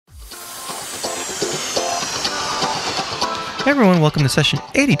Hey everyone, welcome to session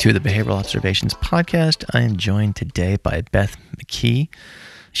 82 of the Behavioral Observations podcast. I am joined today by Beth McKee.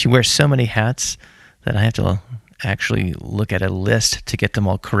 She wears so many hats that I have to actually look at a list to get them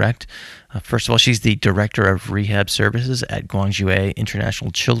all correct. First of all, she's the Director of Rehab Services at Guangzhou International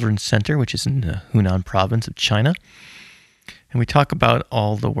Children's Center, which is in the Hunan province of China. And we talk about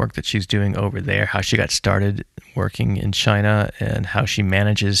all the work that she's doing over there, how she got started working in China, and how she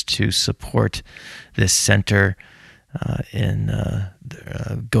manages to support this center in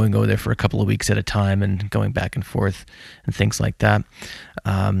going over there for a couple of weeks at a time and going back and forth and things like that.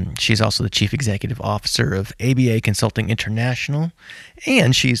 She's also the Chief Executive Officer of ABA Consulting International,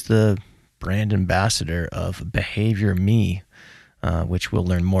 and she's the brand ambassador of Behavior Me, which we'll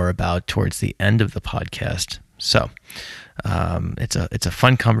learn more about towards the end of the podcast. So it's a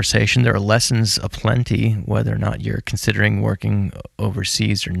fun conversation. There are lessons aplenty, whether or not you're considering working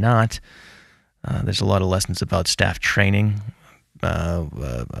overseas or not. There's a lot of lessons about staff training,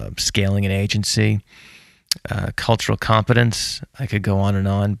 scaling an agency, cultural competence. I could go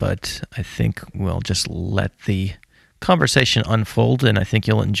on, but I think we'll just let the conversation unfold, and I think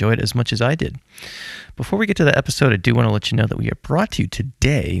you'll enjoy it as much as I did. Before we get to the episode, I do want to let you know that we are brought to you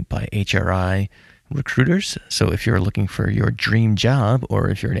today by HRI Recruiters. So if you're looking for your dream job, or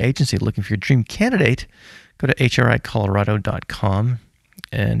if you're an agency looking for your dream candidate, go to hricolorado.com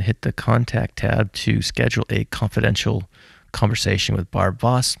and hit the contact tab to schedule a confidential conversation with Barb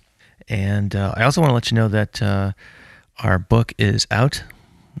Voss. And I also want to let you know that our book is out.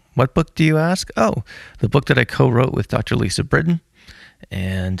 What book, do you ask? Oh, the book that I co-wrote with Dr. Lisa Britton,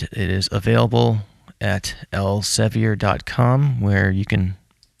 and it is available at elsevier.com, where you can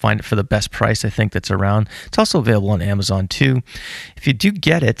find it for the best price, I think, that's around. It's also available on Amazon, too. If you do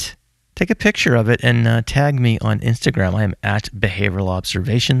get it, take a picture of it and tag me on Instagram. I am at Behavioral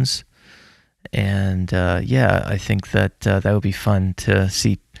Observations. And I think that that would be fun to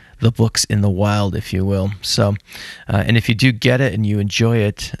see the books in the wild, if you will. So, and if you do get it and you enjoy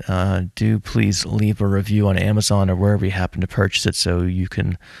it, do please leave a review on Amazon or wherever you happen to purchase it, so you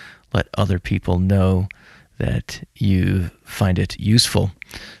can let other people know that you find it useful.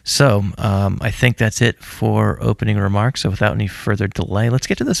 So I think that's it for opening remarks. So without any further delay, let's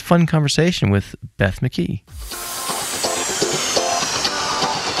get to this fun conversation with Beth McKee.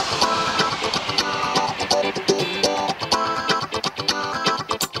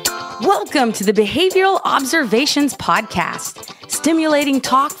 Welcome to the Behavioral Observations Podcast, stimulating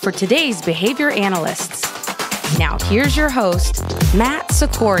talk for today's behavior analysts. Now here's your host, Matt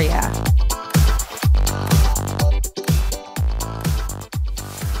Sikoria.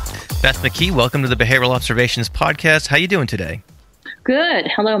 Beth McKee, welcome to the Behavioral Observations Podcast. How you doing today?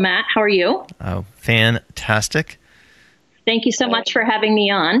 Good. Hello, Matt. How are you? Oh, fantastic. Thank you so much for having me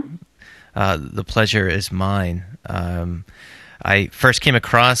on. The pleasure is mine. I first came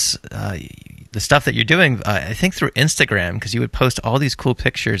across the stuff that you're doing, I think through Instagram, because you would post all these cool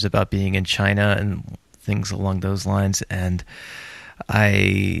pictures about being in China and things along those lines. And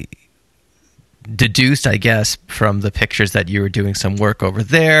I deduced, I guess, from the pictures that you were doing some work over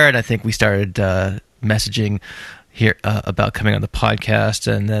there, and I think we started messaging here about coming on the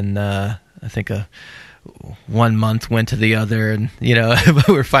podcast, and then I think 1 month went to the other, and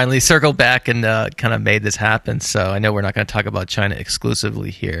we're finally circled back and kind of made this happen. So I know we're not going to talk about China exclusively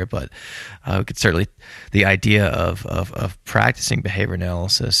here, but we could certainly, the idea of practicing behavior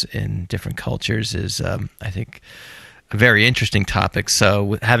analysis in different cultures is, I think, a very interesting topic.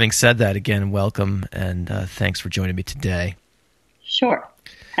 So having said that, again, welcome, and thanks for joining me today. Sure.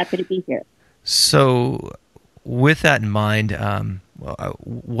 Happy to be here. So with that in mind,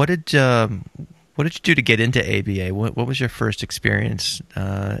 what did you do to get into ABA? What was your first experience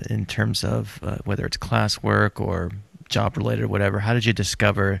in terms of whether it's classwork or job-related or whatever? How did you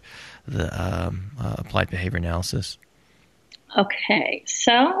discover the applied behavior analysis? Okay.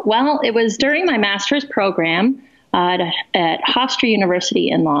 So, well, it was during my master's program at Hofstra University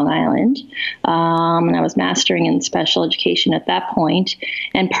in Long Island. And I was mastering in special education at that point.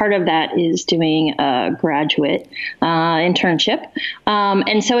 And part of that is doing a graduate internship.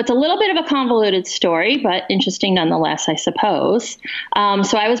 And so it's a little bit of a convoluted story, but interesting nonetheless, I suppose.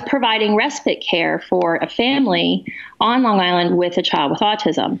 So I was providing respite care for a family on Long Island with a child with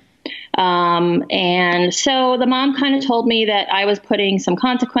autism. And so the mom kind of told me that I was putting some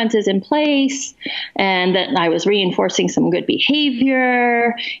consequences in place and that I was reinforcing some good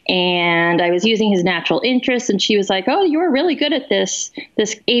behavior and I was using his natural interests. And she was like, oh, you were really good at this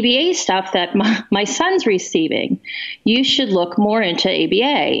ABA stuff that my son's receiving. You should look more into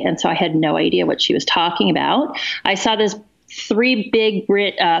ABA. And so I had no idea what she was talking about. I saw this three-ring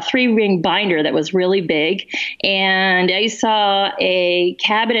binder that was really big, and I saw a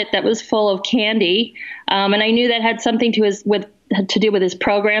cabinet that was full of candy, and I knew that had something to do with his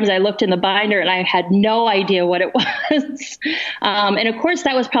programs. I looked in the binder and I had no idea what it was. And of course,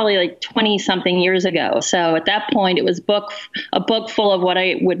 that was probably like 20 something years ago. So at that point, it was a book full of what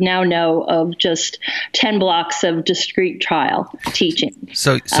I would now know of just 10 blocks of discrete trial teaching.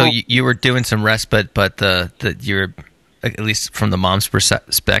 So you were doing some respite, but you're, at least from the mom's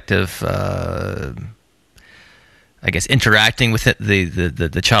perspective, I guess interacting with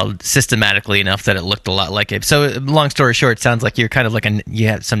the child systematically enough that it looked a lot like it. So, long story short, it sounds like you're kind of like you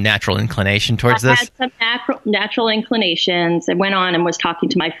had some natural inclination towards this. I had some natural inclinations. I went on and was talking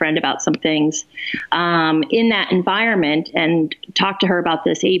to my friend about some things in that environment, and talked to her about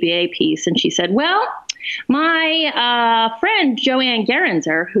this ABA piece. And she said, "Well, my friend Joanne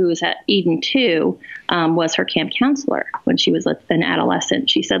Gerenzer, who's at Eden 2, was her camp counselor when she was an adolescent.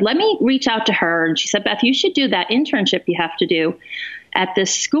 She said, let me reach out to her." And she said, "Beth, you should do that internship you have to do at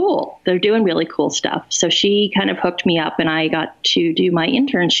this school. They're doing really cool stuff." So she kind of hooked me up, and I got to do my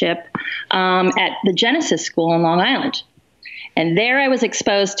internship at the Genesis School in Long Island. And there I was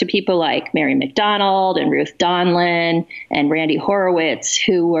exposed to people like Mary McDonald and Ruth Donlin and Randy Horowitz,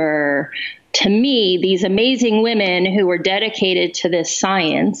 who were, to me, these amazing women who were dedicated to this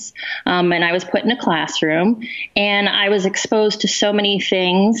science. And I was put in a classroom, and I was exposed to so many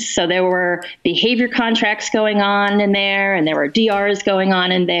things. So there were behavior contracts going on in there, and there were DRs going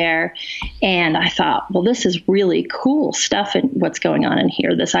on in there. And I thought, well, this is really cool stuff and what's going on in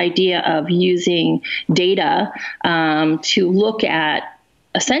here. This idea of using data to look at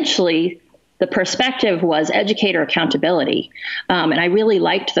essentially the perspective was educator accountability. And I really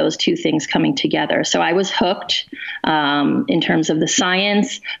liked those two things coming together. So I was hooked in terms of the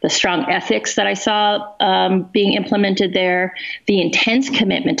science, the strong ethics that I saw being implemented there, the intense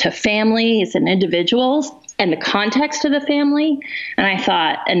commitment to families and individuals, and the context of the family. And I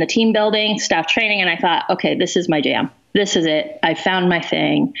thought, and the team building, staff training, and I thought, okay, this is my jam. This is it. I found my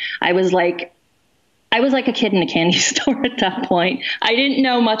thing. I was like a kid in a candy store at that point. I didn't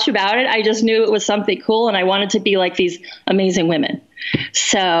know much about it. I just knew it was something cool, and I wanted to be like these amazing women.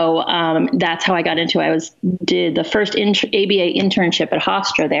 So that's how I got into it. Did the first ABA internship at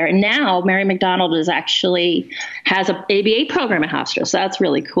Hofstra there. And now Mary McDonald has an ABA program at Hofstra. So that's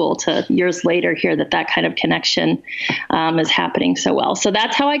really cool to years later hear that kind of connection is happening so well. So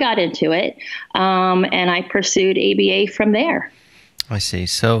that's how I got into it. And I pursued ABA from there. I see.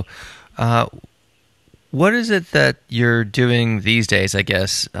 So, what is it that you're doing these days, I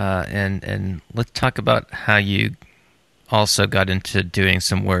guess? And let's talk about how you also got into doing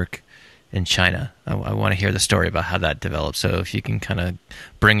some work in China. I want to hear the story about how that developed. So if you can kind of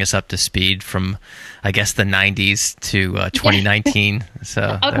bring us up to speed from, I guess, the 90s to 2019.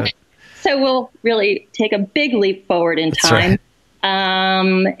 So okay. So we'll really take a big leap forward in time. Right.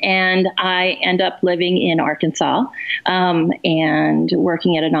 And I end up living in Arkansas and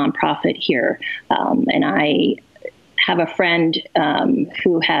working at a nonprofit here. And I have a friend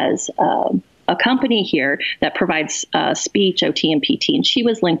who has a company here that provides speech, OT, and PT. And she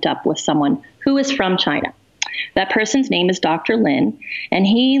was linked up with someone who is from China. That person's name is Dr. Lin, and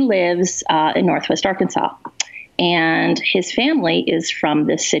he lives in Northwest Arkansas. And his family is from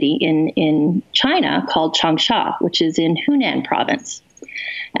this city in China called Changsha, which is in Hunan province.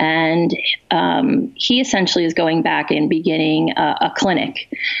 And he essentially is going back and beginning a clinic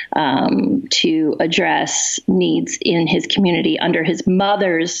to address needs in his community under his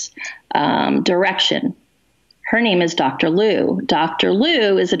mother's direction. Her name is Dr. Liu. Dr.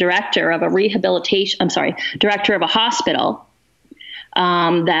 Liu is a director of director of a hospital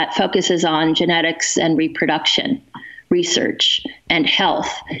that focuses on genetics and reproduction research and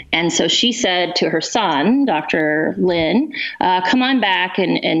health. And so she said to her son, Dr. Lin, come on back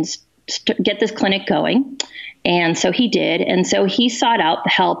and get this clinic going. And so he did. And so he sought out the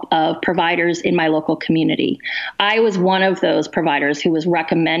help of providers in my local community. I was one of those providers who was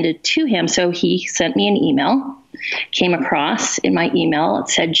recommended to him. So he sent me an email, came across in my email, it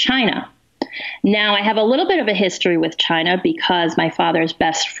said China. Now, I have a little bit of a history with China because my father's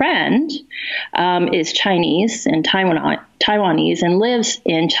best friend is Chinese and Taiwanese and lives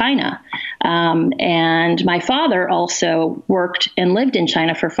in China. And my father also worked and lived in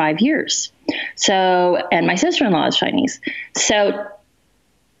China for 5 years. And my sister-in-law is Chinese. So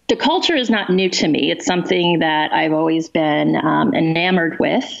the culture is not new to me. It's something that I've always been enamored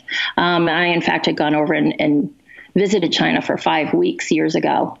with. I, in fact, had gone over and visited China for 5 weeks years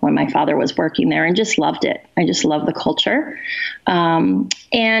ago when my father was working there, and just loved it. I just love the culture.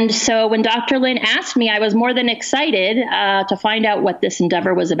 And so when Dr. Lin asked me, I was more than excited to find out what this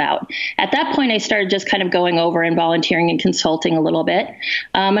endeavor was about. At that point, I started just kind of going over and volunteering and consulting a little bit.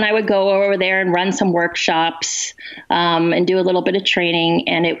 And I would go over there and run some workshops and do a little bit of training.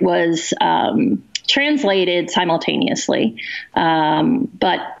 And it was translated simultaneously.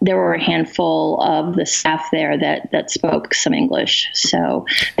 But there were a handful of the staff there that spoke some English. So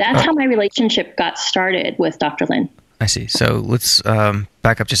that's how my relationship got started with Dr. Lin. I see. So let's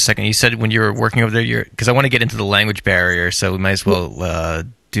back up just a second. You said when you were working over there, because I want to get into the language barrier, so we might as well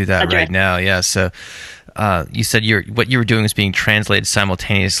do that right now. Yeah. So you said what you were doing was being translated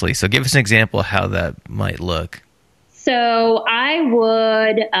simultaneously. So give us an example of how that might look. So I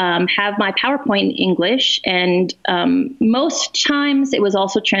would have my PowerPoint in English, and most times it was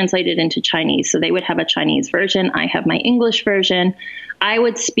also translated into Chinese. So they would have a Chinese version. I have my English version. I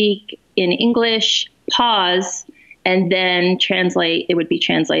would speak in English, pause, and then translate. It would be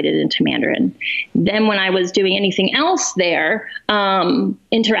translated into Mandarin. Then when I was doing anything else there,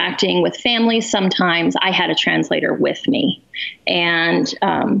 interacting with families, sometimes I had a translator with me. And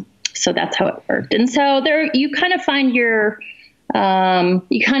so that's how it worked. And so there, you kind of find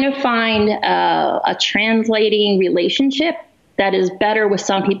a translating relationship that is better with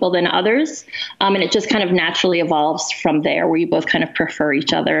some people than others. And it just kind of naturally evolves from there, where you both kind of prefer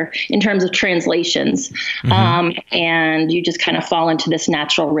each other in terms of translations. Mm-hmm. And you just kind of fall into this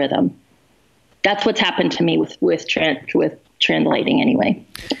natural rhythm. That's what's happened to me with translating anyway.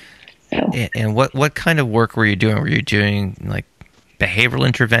 So. And what kind of work were you doing? Were you doing like behavioral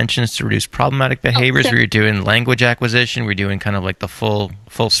interventions to reduce problematic behaviors? Were you doing language acquisition? Were you doing kind of like the full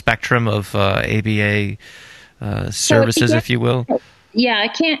spectrum of ABA services, if you will? Yeah,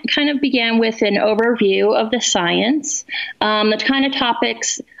 I kind of began with an overview of the science, the kind of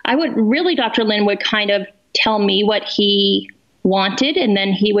topics. Dr. Lin would kind of tell me what he wanted, and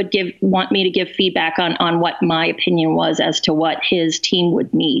then he would want me to give feedback on what my opinion was as to what his team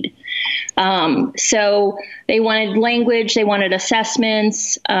would need. So they wanted language, they wanted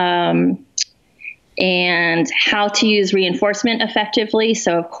assessments, and how to use reinforcement effectively.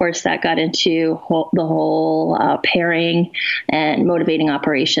 So, of course, that got into the whole pairing and motivating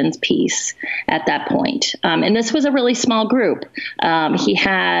operations piece at that point. And this was a really small group. He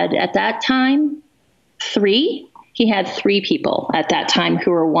had, at that time, three people at that time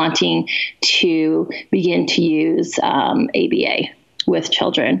who were wanting to begin to use ABA with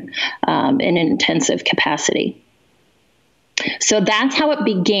children in an intensive capacity. So that's how it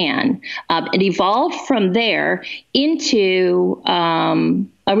began. It evolved from there into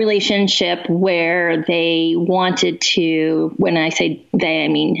a relationship where they wanted to, when I say they, I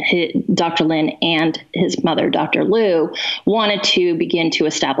mean Dr. Lin and his mother, Dr. Liu, wanted to begin to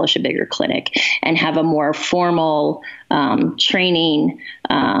establish a bigger clinic and have a more formal training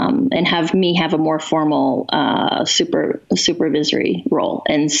and have me have a more formal supervisory role.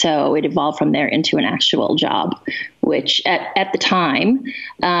 And so it evolved from there into an actual job, which at the time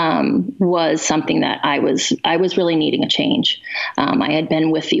was something that I was really needing a change. I had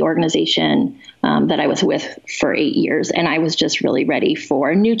been with the organization that I was with for 8 years, and I was just really ready for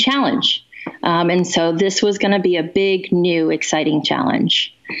a new challenge. And so this was going to be a big, new, exciting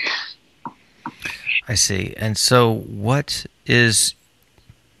challenge. I see. And so what is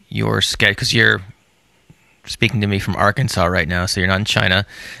your schedule? Because you're speaking to me from Arkansas right now, so you're not in China.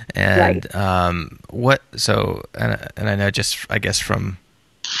 And right. And I know just, I guess, from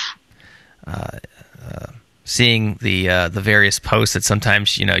seeing the various posts that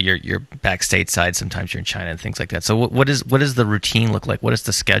sometimes, you're back stateside, sometimes you're in China and things like that. So what does the routine look like? What does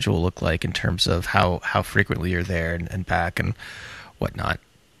the schedule look like in terms of how frequently you're there and back and whatnot?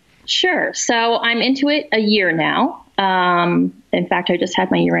 Sure. So I'm into it a year now. In fact, I just had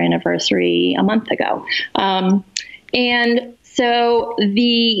my year anniversary a month ago. And so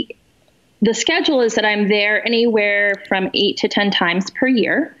the schedule is that I'm there anywhere from 8 to 10 times per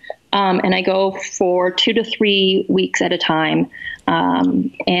year. And I go for 2 to 3 weeks at a time.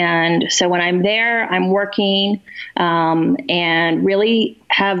 And so when I'm there, I'm working, and really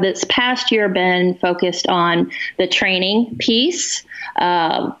have this past year been focused on the training piece,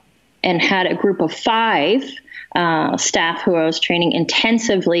 and had a group of 5 staff who I was training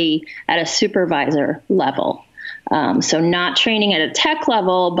intensively at a supervisor level. So not training at a tech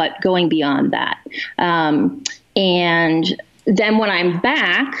level, but going beyond that. And then when I'm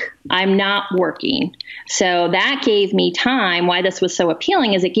back, I'm not working. So that gave me time. Why this was so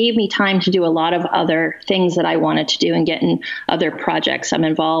appealing is it gave me time to do a lot of other things that I wanted to do and get in other projects. I'm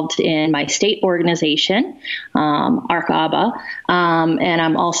involved in my state organization, ARC-ABA, and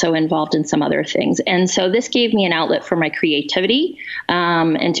I'm also involved in some other things. And so this gave me an outlet for my creativity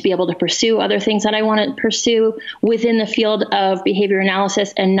and to be able to pursue other things that I want to pursue within the field of behavior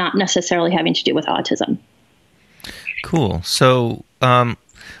analysis and not necessarily having to do with autism. Cool. So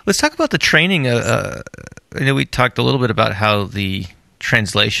let's talk about the training. I know we talked a little bit about how the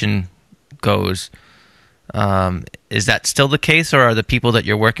translation goes. Is that still the case, or are the people that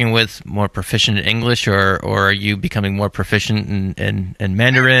you're working with more proficient in English, or are you becoming more proficient in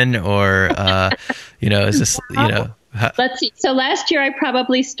Mandarin, or is this Let's see. So last year I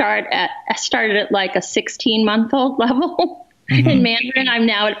probably started at like a 16-month-old level. In Mandarin. I'm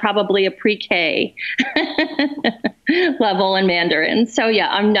now at probably a pre-K level in Mandarin. So yeah,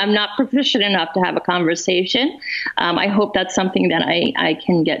 I'm not proficient enough to have a conversation. I hope that's something that I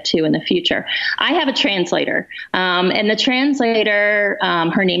can get to in the future. I have a translator, and the translator,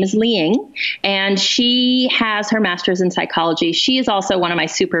 her name is Liang, and she has her master's in psychology. She is also one of my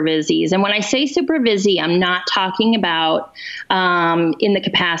supervisees. And when I say supervisee, I'm not talking about in the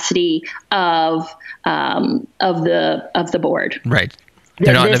capacity of the board. Right.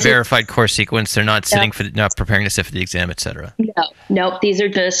 They're not in a verified course sequence. They're not sitting not preparing to sit for the exam, etc. No. These are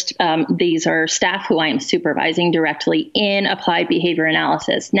just these are staff who I am supervising directly in applied behavior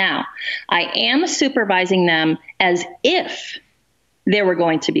analysis. Now, I am supervising them as if they were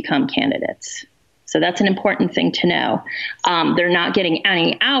going to become candidates. So that's an important thing to know. They're not getting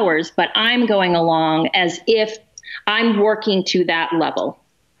any hours, but I'm going along as if I'm working to that level.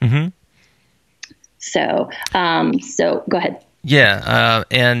 Mm-hmm. So go ahead. Yeah,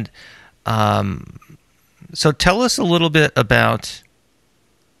 so tell us a little bit about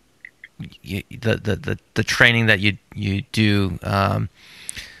the training that you do.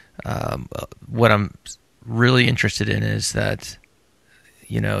 What I'm really interested in is that,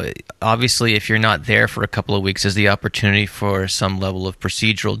 obviously, if you're not there for a couple of weeks, there's the opportunity for some level of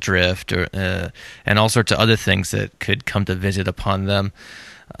procedural drift, or and all sorts of other things that could come to visit upon them.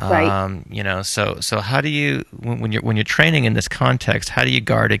 Right. So how do you, when you're training in this context, how do you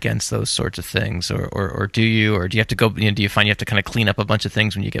guard against those sorts of things, or do you have to go? Do you find you have to kind of clean up a bunch of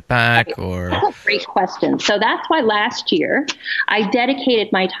things when you get back? Or that's a great question. So that's why last year I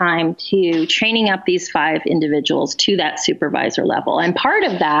dedicated my time to training up these 5 individuals to that supervisor level, and part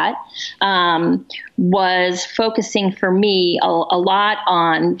of that was focusing for me a lot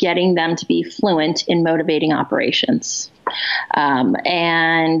on getting them to be fluent in motivating operations.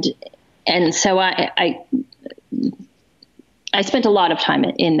 And so I spent a lot of time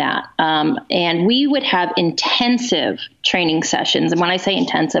in that. And we would have intensive training sessions. And when I say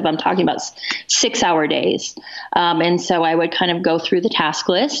intensive, I'm talking about 6-hour days. And so I would kind of go through the task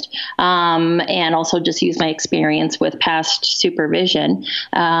list, and also just use my experience with past supervision,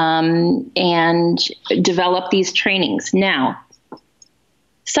 and develop these trainings. Now,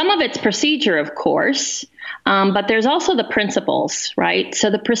 some of it's procedure, of course, but there's also the principles, right?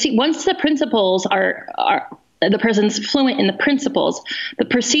 So once the principles are the person's fluent in the principles, the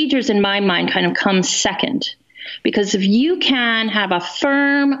procedures in my mind kind of come second. Because if you can have a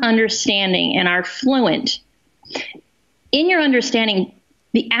firm understanding and are fluent in your understanding,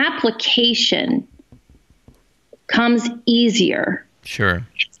 the application comes easier. Sure.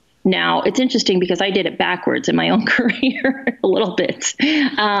 Now, it's interesting because I did it backwards in my own career a little bit.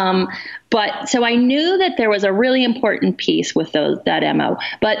 But so I knew that there was a really important piece with that MO.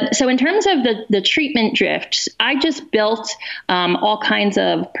 But so in terms of the treatment drifts, I just built all kinds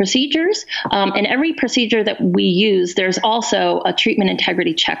of procedures. And every procedure that we use, there's also a treatment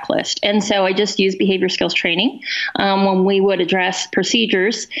integrity checklist. And so I just used behavior skills training when we would address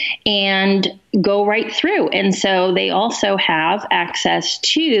procedures and go right through. And so they also have access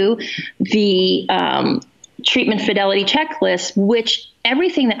to the treatment fidelity checklist, which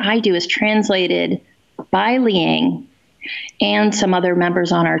everything that I do is translated by Liang and some other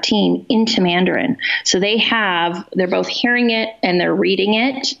members on our team into Mandarin. So they're both hearing it and they're reading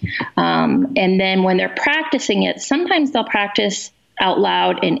it. And then when they're practicing it, sometimes they'll practice out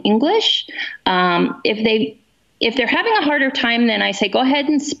loud in English. If they're having a harder time, then I say, go ahead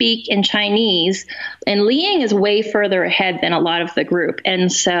and speak in Chinese. And Liang is way further ahead than a lot of the group.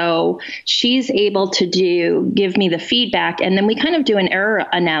 And so she's able to give me the feedback. And then we kind of do an error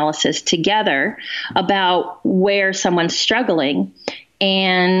analysis together about where someone's struggling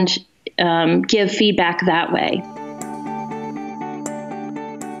and give feedback that way.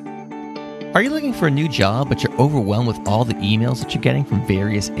 Are you looking for a new job, but you're overwhelmed with all the emails that you're getting from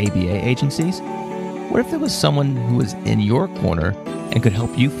various ABA agencies? What if there was someone who was in your corner and could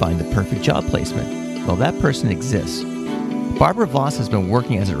help you find the perfect job placement? Well, that person exists. Barbara Voss has been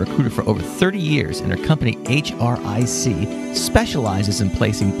working as a recruiter for over 30 years, and her company, HRIC, specializes in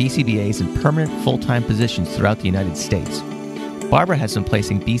placing BCBAs in permanent full-time positions throughout the United States. Barbara has been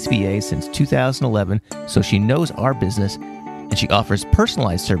placing BCBAs since 2011, so she knows our business, and she offers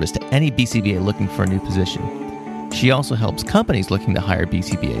personalized service to any BCBA looking for a new position. She also helps companies looking to hire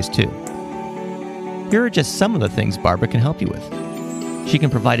BCBAs too. Here are just some of the things Barbara can help you with. She can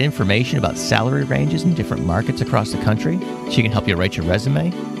provide information about salary ranges in different markets across the country. She can help you write your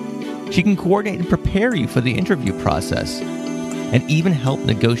resume. She can coordinate and prepare you for the interview process, and even help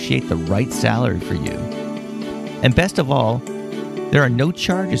negotiate the right salary for you. And best of all, there are no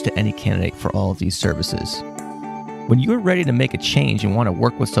charges to any candidate for all of these services. When you're ready to make a change and want to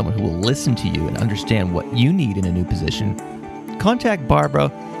work with someone who will listen to you and understand what you need in a new position, contact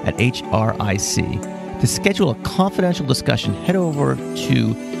Barbara at HRIC. To schedule a confidential discussion, head over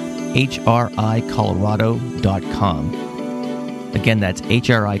to hricolorado.com. Again, that's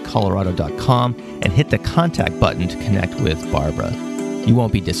hricolorado.com, and hit the contact button to connect with Barbara. You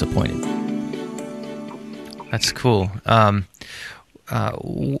won't be disappointed. That's cool.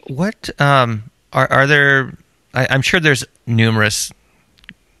 What are there... I'm sure there's numerous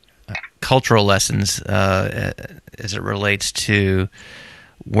cultural lessons as it relates to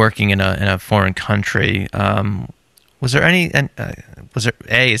working in a foreign country. Was there any? Was there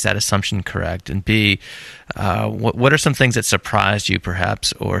A? Is that assumption correct? And B, what are some things that surprised you,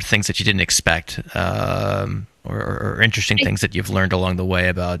 perhaps, or things that you didn't expect, or interesting things that you've learned along the way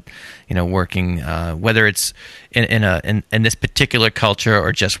about, working, whether it's in this particular culture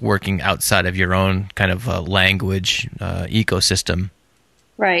or just working outside of your own kind of language ecosystem?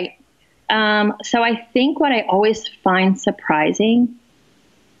 Right. So I think what I always find surprising,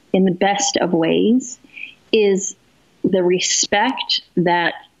 in the best of ways, is the respect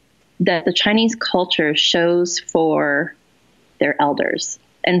that the Chinese culture shows for their elders.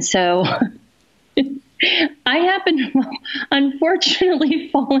 And so I happen to, unfortunately,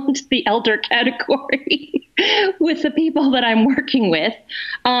 fall into the elder category with the people that I'm working with.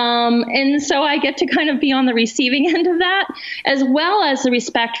 And so I get to kind of be on the receiving end of that, as well as the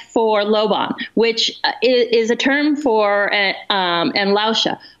respect for Loban, which is a term for, and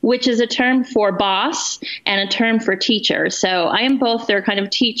Laosha, which is a term for boss and a term for teacher. So I am both their kind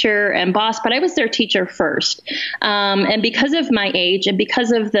of teacher and boss, but I was their teacher first. And because of my age and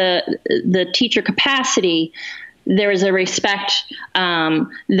because of the teacher capacity, there is a respect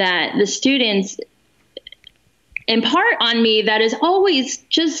that the students impart on me that is always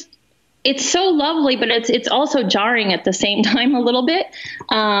just, it's so lovely, but it's also jarring at the same time a little bit.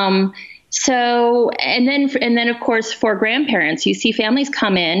 So, and then of course for grandparents, you see families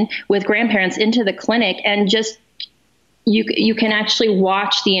come in with grandparents into the clinic, and just you can actually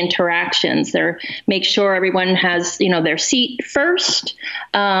watch the interactions there, make sure everyone has, their seat first.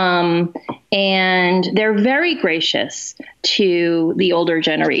 And they're very gracious to the older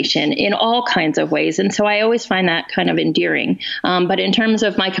generation in all kinds of ways. And so I always find that kind of endearing. But in terms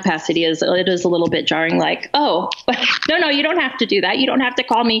of my capacity, it is a little bit jarring, like, oh, no, you don't have to do that. You don't have to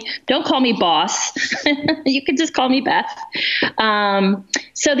don't call me boss. You can just call me Beth.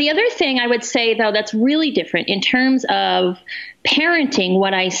 So the other thing I would say, though, that's really different in terms of parenting,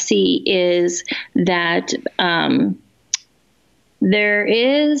 what I see is that there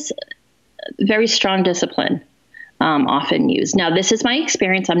is very strong discipline often used. Now, this is my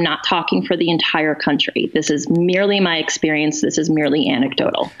experience. I'm not talking for the entire country. This is merely my experience. This is merely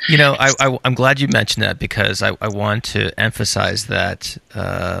anecdotal. I'm glad you mentioned that, because I want to emphasize that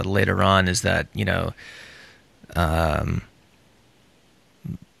later on, is that,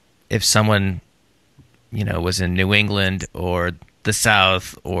 if someone, was in New England or the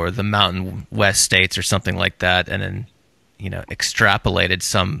South or the Mountain West states or something like that, and then, extrapolated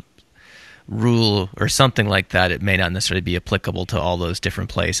some rule or something like that, it may not necessarily be applicable to all those different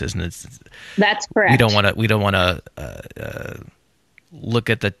places. And that's correct. We don't want to look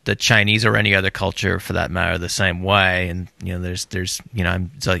at the Chinese or any other culture for that matter the same way. And there's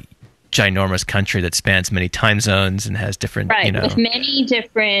it's a ginormous country that spans many time zones and has different with many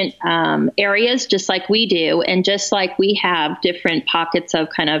different areas, just like we do, and just like we have different pockets of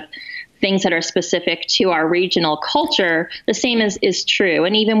kind of things that are specific to our regional culture, the same is true,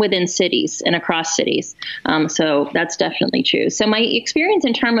 and even within cities and across cities. So that's definitely true. So my experience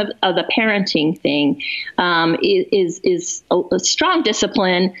in terms of the parenting thing is a strong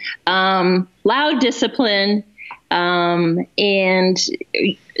discipline, loud discipline, And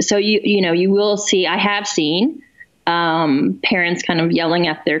so you will see. I have seen parents kind of yelling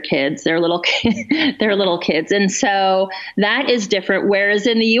at their kids, their little kids, and so that is different. Whereas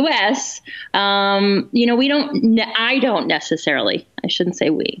in the U.S., we don't. I don't necessarily. I shouldn't say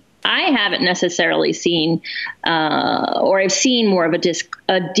we. I haven't necessarily seen, or I've seen more of a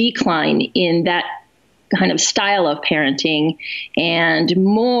decline in that kind of style of parenting, and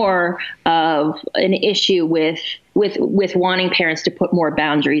more of an issue with wanting parents to put more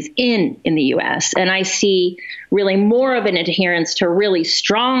boundaries in the U.S. And I see really more of an adherence to really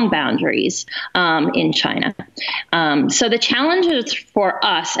strong boundaries in China. So the challenges for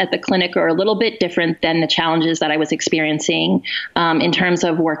us at the clinic are a little bit different than the challenges that I was experiencing in terms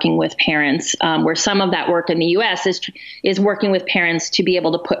of working with parents, where some of that work in the U.S. is working with parents to be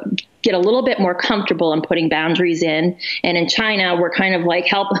able to get a little bit more comfortable in putting boundaries in. And in China, we're kind of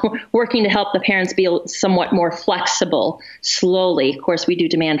like working to help the parents be somewhat more flexible slowly. Of course, we do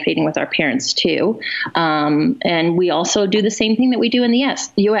demand feeding with our parents too. And we also do the same thing that we do in the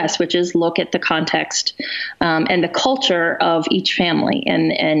U.S., which is look at the context and the culture of each family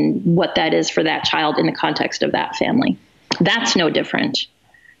and what that is for that child in the context of that family. That's no different.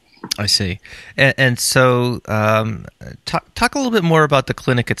 I see. And so talk a little bit more about the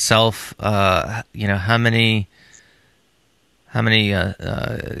clinic itself. How many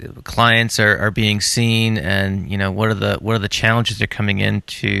clients are being seen, and what are the challenges they're coming in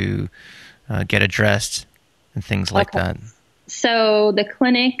to get addressed and things like that. So the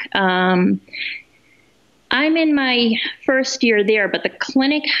clinic, I'm in my first year there, but the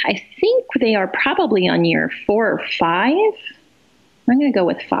clinic, I think they are probably on year 4 or 5. I'm going to go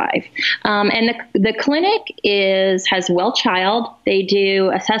with 5. And the clinic has Well Child. They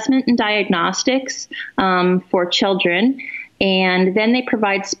do assessment and diagnostics for children. And then they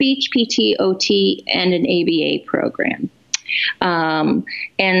provide speech, PT, OT, and an ABA program.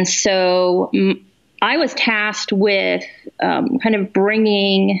 And so I was tasked with kind of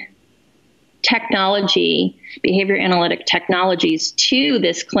bringing technology, behavior analytic technologies to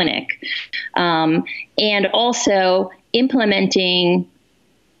this clinic, and also implementing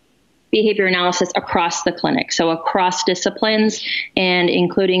behavior analysis across the clinic, so across disciplines and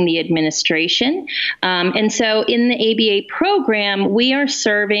including the administration. And so in the ABA program, we are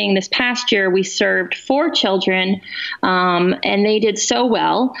serving, this past year, we served 4 children, and they did so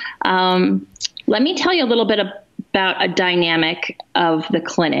well. Let me tell you a little bit about a dynamic of the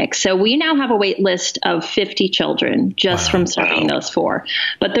clinic. So we now have a wait list of 50 children just from serving those 4.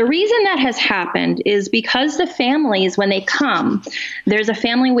 But the reason that has happened is because the families, when they come, there's a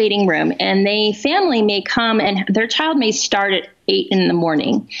family waiting room, and family may come and their child may start at 8 in the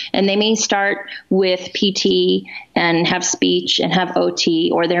morning, and they may start with PT and have speech and have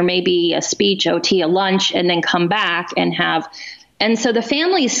OT, or there may be a speech, OT, a lunch, and then come back and have. And so the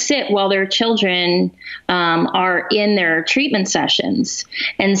families sit while their children are in their treatment sessions.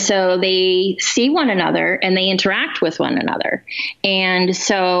 And so they see one another and they interact with one another. And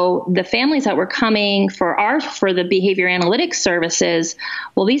so the families that were coming for the behavior analytics services,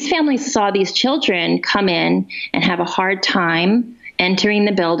 well, these families saw these children come in and have a hard time entering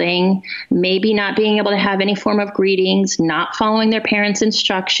the building, maybe not being able to have any form of greetings, not following their parents'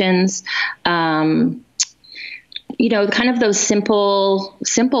 instructions, kind of those simple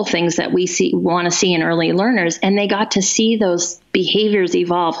things that we want to see in early learners. And they got to see those behaviors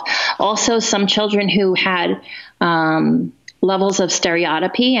evolve. Also, some children who had levels of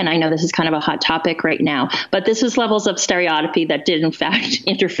stereotypy, and I know this is kind of a hot topic right now, but this is levels of stereotypy that did in fact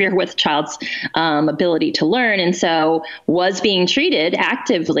interfere with child's ability to learn, and so was being treated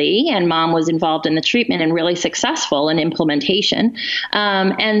actively, and mom was involved in the treatment and really successful in implementation.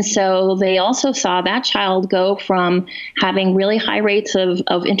 And so they also saw that child go from having really high rates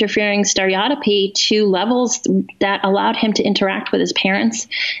of interfering stereotypy to levels that allowed him to interact with his parents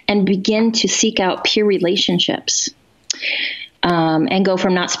and begin to seek out peer relationships. And go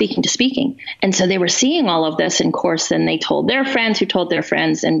from not speaking to speaking. And so they were seeing all of this in course, and they told their friends who told their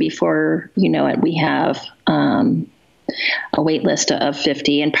friends. And before you know it, we have a wait list of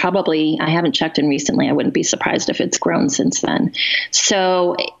 50, and probably, I haven't checked in recently, I wouldn't be surprised if it's grown since then.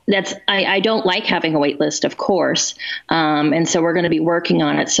 So I don't like having a wait list, of course. And so we're going to be working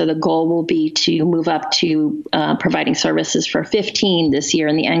on it. So the goal will be to move up to providing services for 15 this year.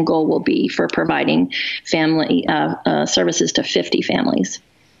 And the end goal will be for providing family services to 50 families.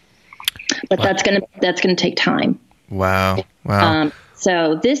 But wow. that's going to take time. Wow.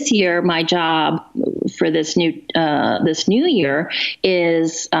 So this year, my job for this new year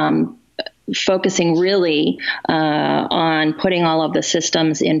is focusing really on putting all of the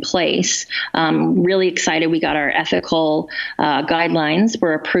systems in place. Really excited. We got our ethical guidelines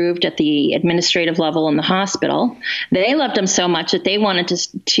were approved at the administrative level in the hospital. They loved them so much that they wanted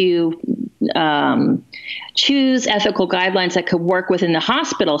to choose ethical guidelines that could work within the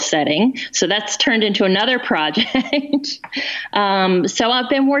hospital setting. So that's turned into another project. So I've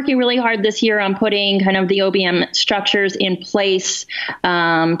been working really hard this year on putting kind of the OBM structures in place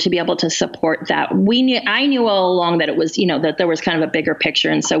to be able to support that. I knew all along that it was, that there was kind of a bigger picture.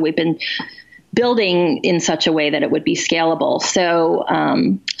 And so we've been building in such a way that it would be scalable.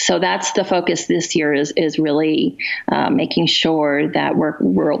 So that's the focus this year is really making sure that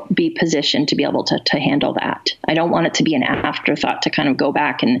we'll be positioned to be able to handle that. I don't want it to be an afterthought to kind of go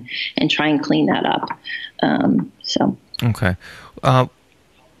back and try and clean that up. Okay. I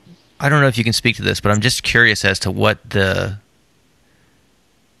don't know if you can speak to this, but I'm just curious as to what the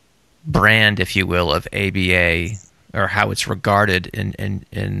brand, if you will, of ABA or how it's regarded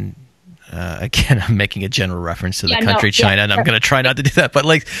in again, I'm making a general reference to the country China, and I'm going to try not to do that. But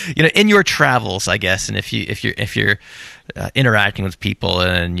in your travels, I guess, and if you're interacting with people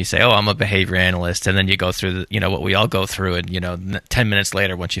and you say, "Oh, I'm a behavior analyst," and then you go through what we all go through, and 10 minutes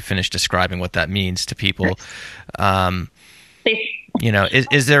later, once you finish describing what that means to people,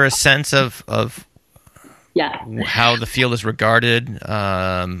 is there a sense of how the field is regarded,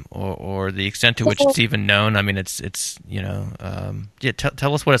 or the extent to which it's even known? I mean,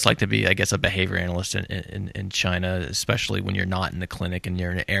 tell us what it's like to be, I guess, a behavior analyst in China, especially when you're not in the clinic and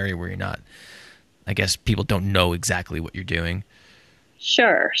you're in an area where you're not, I guess, people don't know exactly what you're doing.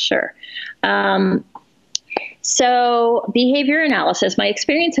 Sure. So behavior analysis, my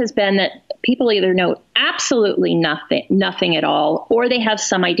experience has been that people either know absolutely nothing at all, or they have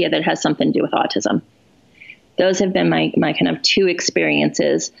some idea that it has something to do with autism. Those have been my kind of two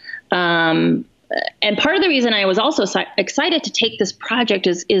experiences. And part of the reason I was also excited to take this project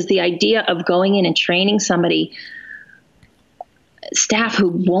is the idea of going in and training staff who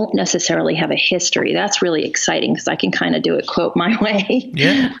won't necessarily have a history. That's really exciting because I can kind of do it, quote, my way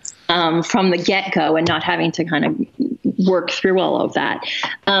from the get-go and not having to kind of work through all of that.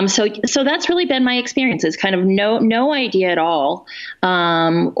 So that's really been my experience, is kind of no idea at all,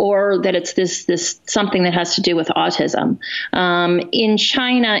 or that it's this something that has to do with autism. In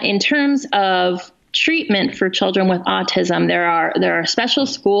China, in terms of treatment for children with autism, there are special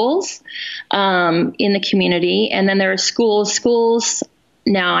schools in the community, and then there are schools.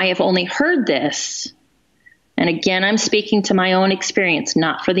 Now, I have only heard this, and again, I'm speaking to my own experience,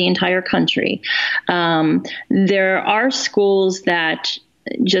 not for the entire country. There are schools that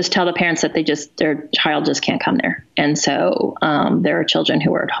just tell the parents that their child just can't come there, and so there are children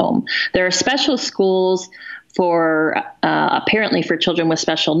who are at home. There are special schools for apparently for children with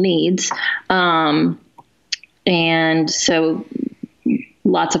special needs. And so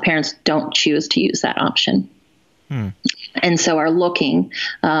lots of parents don't choose to use that option. And so are looking.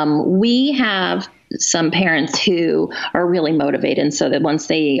 We have some parents who are really motivated, and so that once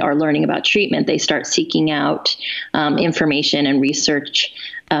they are learning about treatment, they start seeking out information and research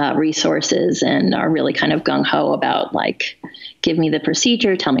resources, and are really kind of gung-ho about, like, give me the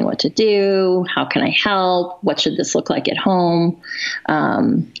procedure, tell me what to do, how can I help, what should this look like at home,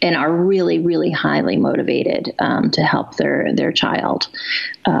 and are really, really highly motivated to help their child.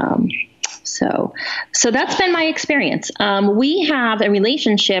 So that's been my experience. We have a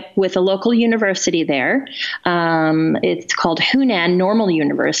relationship with a local university there. It's called Hunan Normal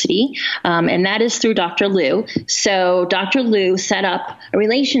University, and that is through Dr. Liu. So Dr. Liu set up a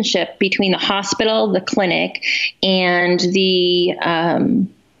relationship between the hospital, the clinic, and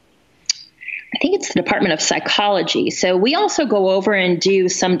I think it's the Department of Psychology. So we also go over and do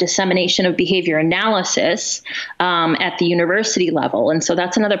some dissemination of behavior analysis at the university level. And so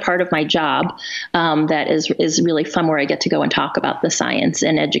that's another part of my job that is really fun, where I get to go and talk about the science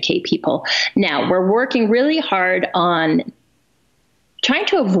and educate people. Now, we're working really hard on trying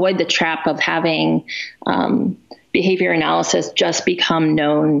to avoid the trap of having behavior analysis just become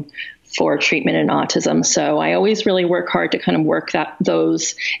known for treatment in autism. So I always really work hard to kind of work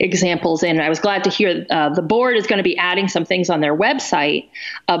those examples in. I was glad to hear the board is going to be adding some things on their website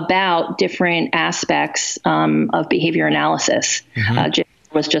about different aspects of behavior analysis. Jim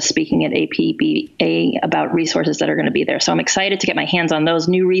was just speaking at APBA about resources that are going to be there. So I'm excited to get my hands on those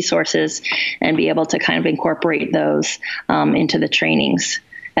new resources and be able to kind of incorporate those into the trainings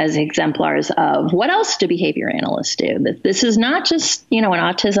as exemplars of what else do behavior analysts do. This is not just, an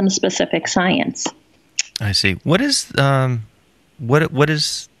autism-specific science. I see. What is what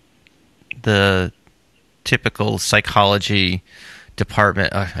is the typical psychology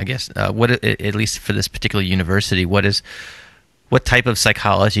department, I guess, at least for this particular university, what type of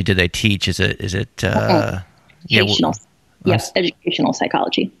psychology do they teach? Is it Educational. Yes, educational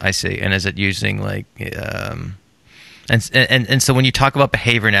psychology. I see. And is it using like and so when you talk about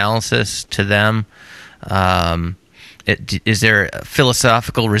behavior analysis to them, is there a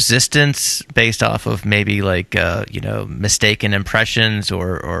philosophical resistance based off of maybe like mistaken impressions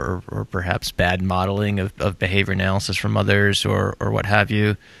or perhaps bad modeling of behavior analysis from others or what have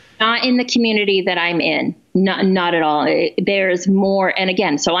you? Not in the community that I'm in. Not at all. There's more. And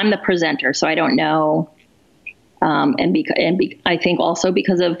again, so I'm the presenter, so I don't know. I think also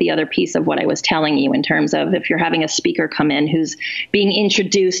because of the other piece of what I was telling you in terms of if you're having a speaker come in who's being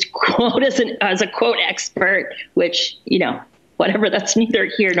introduced, quote, as a quote expert, which, whatever, that's neither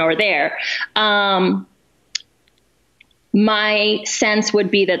here nor there. My sense would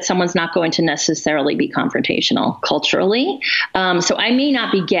be that someone's not going to necessarily be confrontational culturally. So I may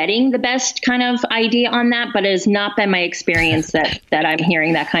not be getting the best kind of idea on that, but it has not been my experience that I'm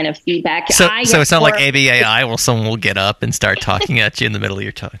hearing that kind of feedback. So it's not like ABAI where someone will get up and start talking at you in the middle of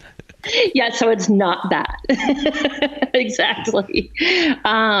your talk. Yeah, so it's not that. Exactly.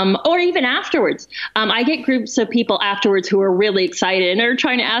 Or even afterwards. I get groups of people afterwards who are really excited and are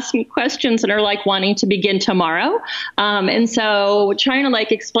trying to ask me questions and are like wanting to begin tomorrow. And so trying to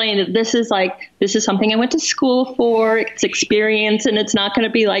like explain that this is something I went to school for, it's experience, and it's not going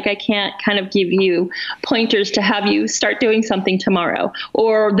to be like I can't kind of give you pointers to have you start doing something tomorrow,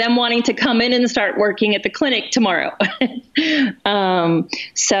 or them wanting to come in and start working at the clinic tomorrow.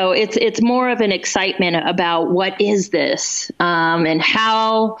 So it's more of an excitement about what is this, and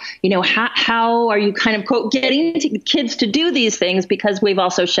how are you kind of quote getting kids to do these things, because we've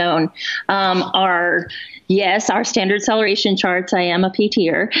also shown our standard acceleration charts. I am a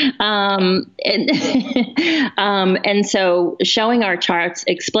PTer. And so showing our charts,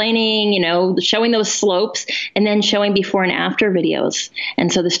 explaining, showing those slopes, and then showing before and after videos.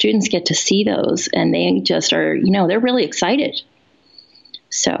 And so the students get to see those, and they just are, they're really excited.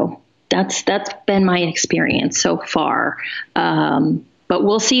 So that's been my experience so far. But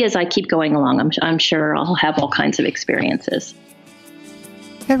we'll see as I keep going along. I'm sure I'll have all kinds of experiences.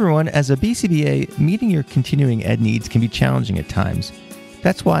 Hey everyone, as a BCBA, meeting your continuing ed needs can be challenging at times.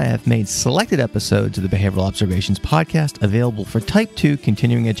 That's why I have made selected episodes of the Behavioral Observations podcast available for Type 2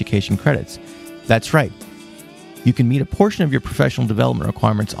 continuing education credits. That's right. You can meet a portion of your professional development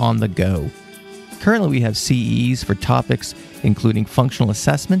requirements on the go. Currently, we have CEs for topics including functional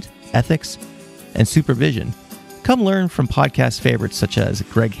assessment, ethics, and supervision. Come learn from podcast favorites such as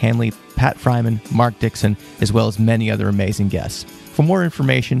Greg Hanley, Pat Fryman, Mark Dixon, as well as many other amazing guests. For more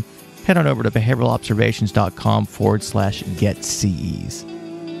information, head on over to behavioralobservations.com/getCEs.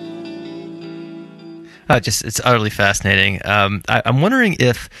 It's utterly fascinating. I'm wondering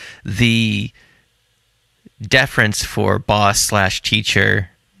if the deference for boss/teacher,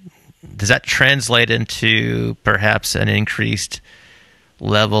 does that translate into perhaps an increased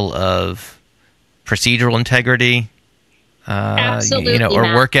level of procedural integrity, Absolutely,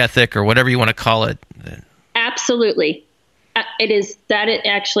 or work ethic, or whatever you want to call it? Absolutely. It is that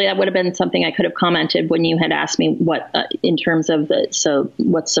that would have been something I could have commented when you had asked me what, in terms of so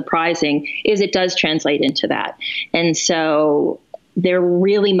what's surprising is it does translate into that. And so they're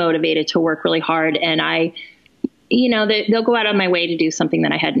really motivated to work really hard. And they'll go out of my way to do something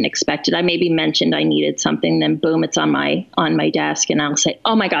that I hadn't expected. I maybe mentioned I needed something, then boom, it's on my desk, and I'll say,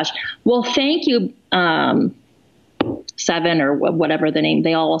 "Oh my gosh, well, thank you, Seven," or whatever the name.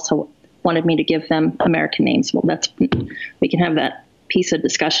 They all also wanted me to give them American names. Well, we can have that piece of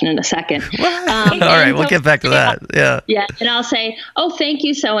discussion in a second. All right, we'll get back to that. Yeah. Yeah. And I'll say, "Oh, thank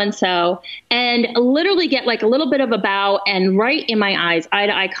you, so-and-so," and literally get like a little bit of a bow and right in my eyes,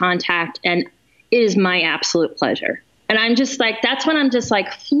 eye-to-eye contact. And it is my absolute pleasure. And I'm just like, that's when I'm just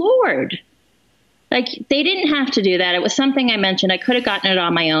like floored. Like, they didn't have to do that. It was something I mentioned. I could have gotten it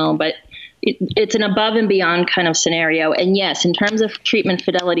on my own, but it's an above and beyond kind of scenario. And yes, in terms of treatment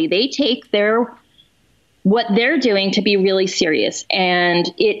fidelity, they take what they're doing to be really serious. And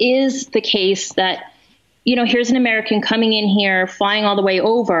it is the case that, here's an American coming in here, flying all the way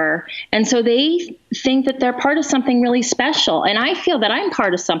over. And so they think that they're part of something really special. And I feel that I'm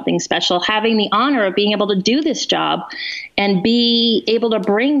part of something special, having the honor of being able to do this job and be able to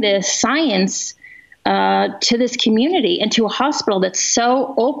bring this science to this community and to a hospital that's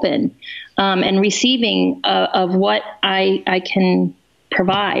so open and receiving of what I can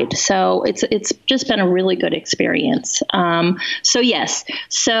provide. So it's just been a really good experience. So yes,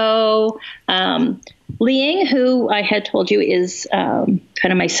 so Liang, who I had told you is kind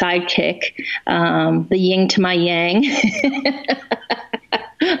of my sidekick, the yin to my yang.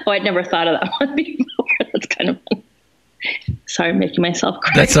 Oh, I'd never thought of that one before. That's kind of funny. Sorry, I'm making myself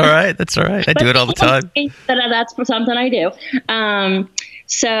cry. That's all right. That's all right. I do it all the time. That's something I do.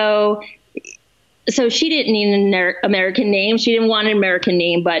 So she didn't need an American name. She didn't want an American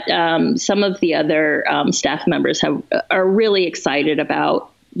name, but some of the other staff members are really excited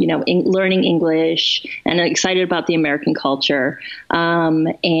about, learning English and excited about the American culture.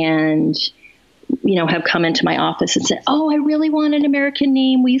 And have come into my office and said, "Oh, I really want an American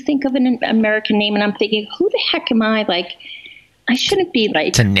name. Will you think of an American name?" And I'm thinking, who the heck am I? Like, I shouldn't be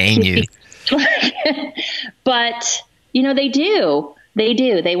like to name you. But, they do. They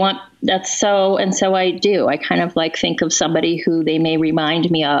do. They want that's so. And so I do. I kind of like think of somebody who they may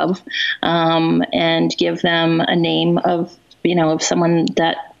remind me of, and give them a name of someone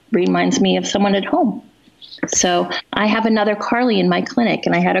that reminds me of someone at home. So I have another Carly in my clinic,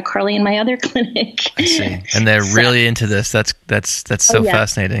 and I had a Carly in my other clinic. I see. And they're really into this. That's so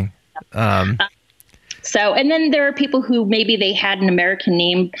fascinating. So, and then there are people who maybe they had an American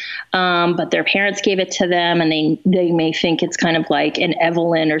name, but their parents gave it to them, and they may think it's kind of like an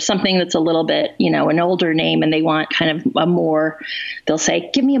Evelyn or something that's a little bit, an older name, and they want kind of they'll say,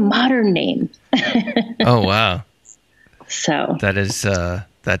 "Give me a modern name." Oh, wow. So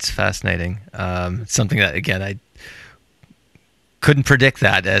that's fascinating. Something that, again, I couldn't predict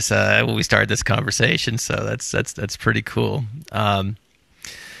that as when we started this conversation. So that's pretty cool. And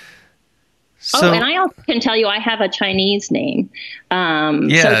I also can tell you I have a Chinese name.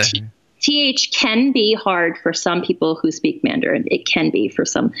 Yeah. So TH can be hard for some people who speak Mandarin. It can be for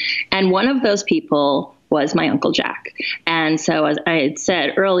some. And one of those people was my Uncle Jack. And so, as I had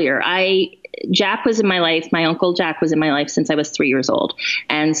said earlier, Jack was in my life. My Uncle Jack was in my life since I was 3 years old.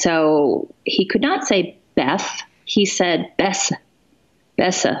 And so he could not say Beth. He said Bessa.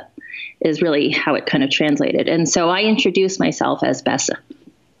 Bessa is really how it kind of translated. And so I introduced myself as Bessa,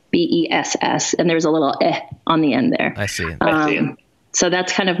 Bess. And there's a little on the end there. I see. So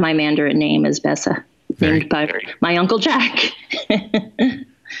that's kind of my Mandarin name is Bessa, named by my Uncle Jack.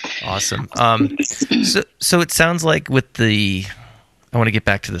 Awesome. So it sounds like I want to get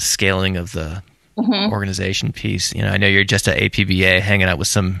back to the scaling of the organization piece. I know you're just at APBA hanging out with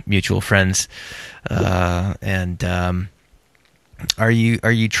some mutual friends. And are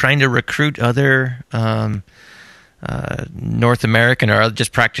you trying to recruit other North American or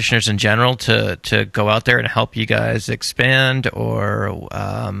just practitioners in general to go out there and help you guys expand, or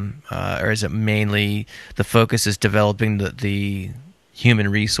is it mainly the focus is developing the human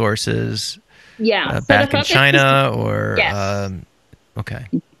resources back in China okay.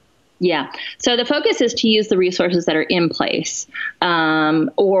 Yeah. So the focus is to use the resources that are in place,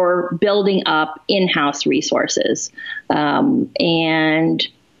 or building up in-house resources. And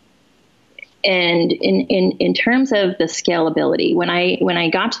in terms of the scalability, when I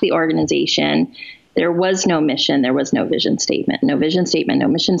got to the organization, there was no mission, there was no vision statement, no mission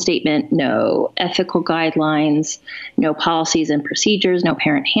statement, no ethical guidelines, no policies and procedures, no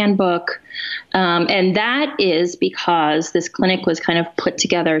parent handbook. And that is because this clinic was kind of put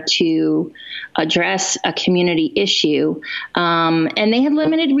together to address a community issue. And they had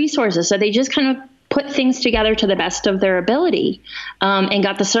limited resources. So they just kind of put things together to the best of their ability, and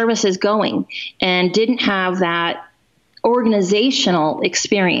got the services going, and didn't have that organizational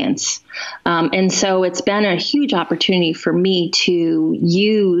experience. And so it's been a huge opportunity for me to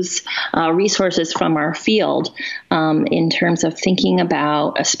use resources from our field in terms of thinking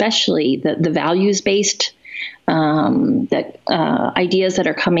about especially the values-based ideas that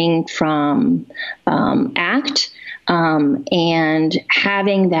are coming from ACT, and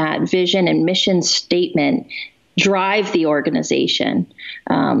having that vision and mission statement drive the organization.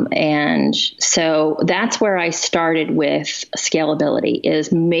 And so that's where I started with scalability,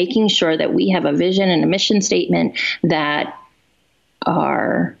 is making sure that we have a vision and a mission statement that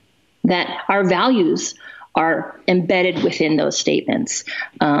our values are embedded within those statements.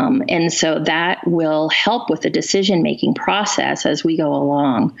 And so that will help with the decision-making process as we go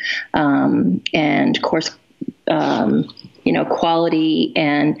along. And of course, quality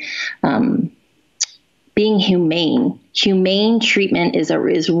and being humane. Humane treatment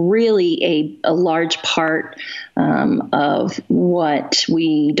is really a large part of what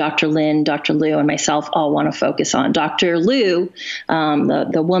Dr. Lynn, Dr. Liu, and myself all want to focus on. Dr. Liu,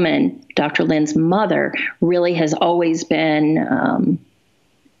 the woman, Dr. Lynn's mother, really has always been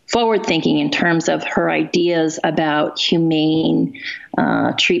forward-thinking in terms of her ideas about humane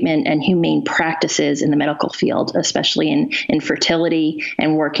treatment and humane practices in the medical field, especially in fertility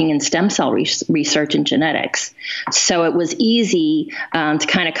and working in stem cell research and genetics. So it was easy to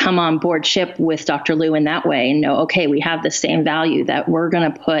kind of come on board ship with Dr. Liu in that way and know, okay, we have the same value, that we're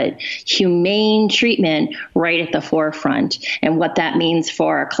going to put humane treatment right at the forefront, and what that means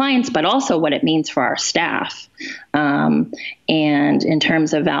for our clients, but also what it means for our staff. And in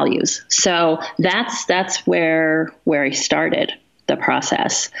terms of values. So that's where I started the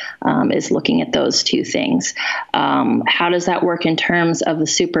process, is looking at those two things. How does that work in terms of the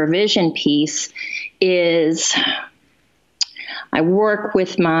supervision piece is I work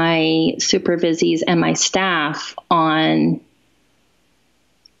with my supervisees and my staff I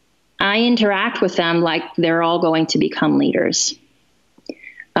interact with them like they're all going to become leaders.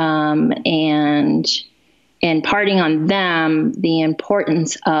 And imparting on them the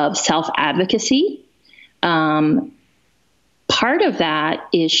importance of self-advocacy. Part of that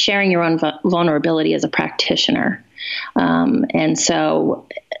is sharing your own vulnerability as a practitioner. And so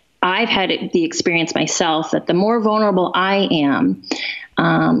I've had the experience myself that the more vulnerable I am,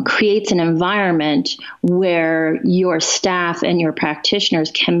 creates an environment where your staff and your practitioners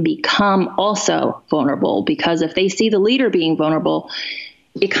can become also vulnerable, because if they see the leader being vulnerable,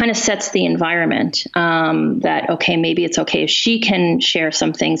 it kind of sets the environment that, okay, maybe it's okay if she can share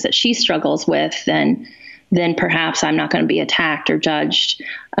some things that she struggles with, then perhaps I'm not going to be attacked or judged,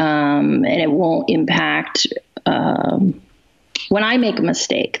 and it won't impact when I make a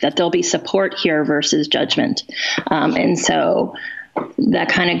mistake, that there'll be support here versus judgment. And so that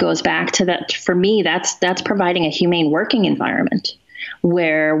kind of goes back to that. For me, that's providing a humane working environment,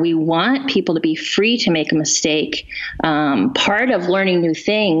 where we want people to be free to make a mistake. Part of learning new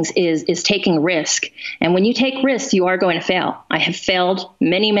things is taking risk. And when you take risks, you are going to fail. I have failed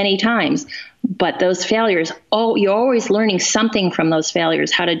many, many times, but those failures, you're always learning something from those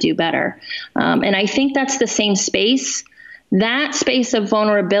failures, how to do better. And I think that's the same space. That space of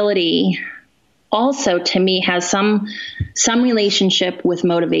vulnerability also, to me, has some relationship with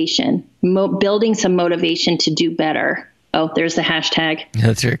motivation, building some motivation to do better. Oh, there's the hashtag.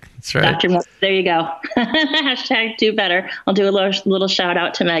 That's right. Dr. There you go. Hashtag do better. I'll do a little shout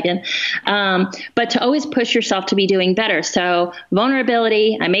out to Megan. But to always push yourself to be doing better. So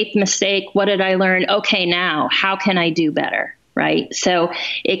vulnerability, I made the mistake. What did I learn? Okay, now how can I do better? Right. So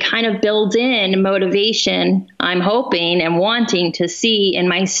it kind of builds in motivation, I'm hoping and wanting to see in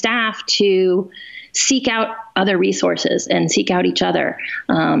my staff to seek out other resources and seek out each other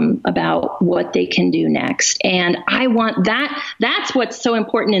about what they can do next. And I want that. That's what's so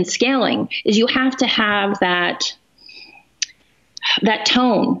important in scaling, is you have to have that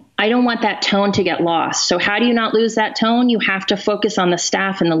tone. I don't want that tone to get lost. So how do you not lose that tone? You have to focus on the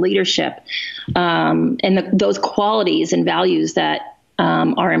staff and the leadership and those qualities and values that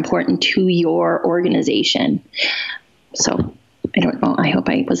are important to your organization. So I don't know. I hope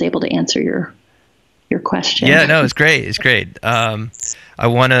I was able to answer your question. Yeah, no, it's great. It's great. I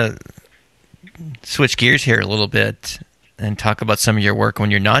want to switch gears here a little bit and talk about some of your work when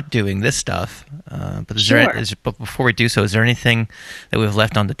you're not doing this stuff. But before we do so, is there anything that we've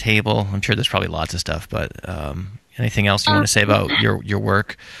left on the table? I'm sure there's probably lots of stuff, but anything else you want to say about your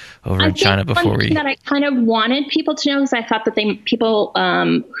work over in China before we? That I kind of wanted people to know, because I thought that people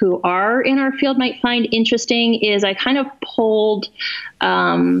who are in our field might find interesting, is I kind of pulled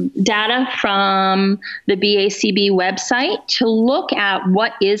data from the BACB website to look at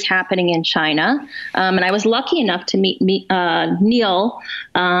what is happening in China. And I was lucky enough to meet Neil,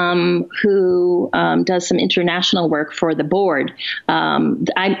 who does some international work for the board.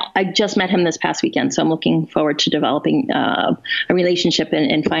 I just met him this past weekend, so I'm looking forward to developing a relationship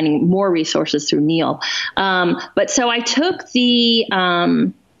and finding more resources through Neil. But so I took the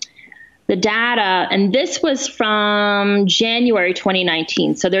data, and this was from January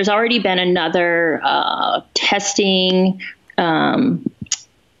 2019. So there's already been another testing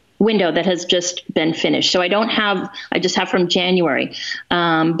window that has just been finished. So I just have from January.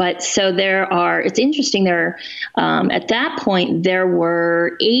 But so it's interesting, at that point, there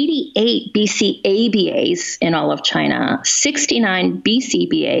were 88 BCABAs in all of China, 69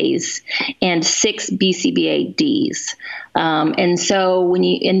 BCBAs, and 6 BCBADs. And so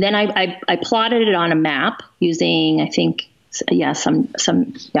then I plotted it on a map using, I think, So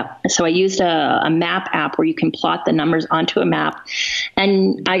I used a map app where you can plot the numbers onto a map,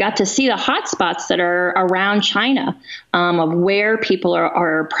 and I got to see the hotspots that are around China, of where people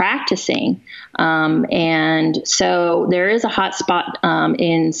are practicing. And so there is a hotspot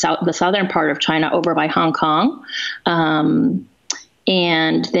in the southern part of China over by Hong Kong.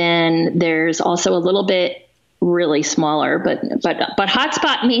 And then there's also a little bit really smaller, but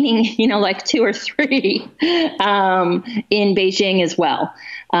hotspot meaning, like 2 or 3 in Beijing as well.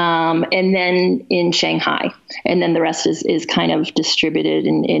 And then in Shanghai, and then the rest is kind of distributed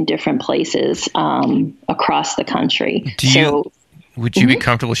in different places across the country. Would you be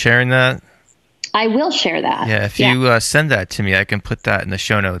comfortable sharing that? I will share that. Yeah, if you send that to me, I can put that in the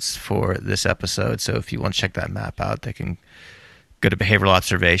show notes for this episode. So if you want to check that map out, they can go to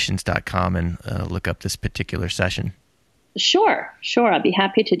behavioralobservations.com and look up this particular session. Sure. I'd be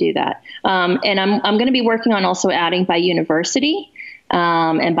happy to do that. And I'm going to be working on also adding by university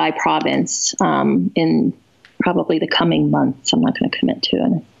and by province in probably the coming months. I'm not going to commit to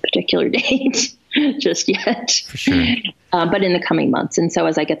a particular date just yet. For sure. But in the coming months. And so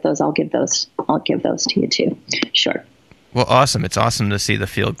as I get those, I'll give those to you too. Sure. Well, awesome. It's awesome to see the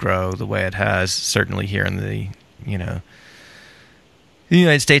field grow the way it has, certainly here in the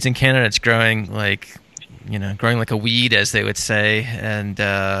United States and Canada. It's growing like a weed, as they would say. And,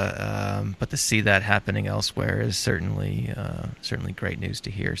 but to see that happening elsewhere is certainly great news to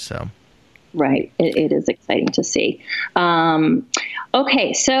hear. So. Right. It is exciting to see.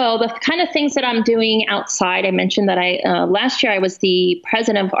 Okay. So the kind of things that I'm doing outside, I mentioned that last year I was the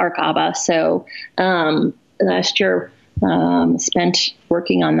president of ARC-ABA. So last year spent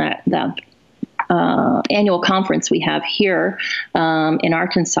working on that annual conference we have here in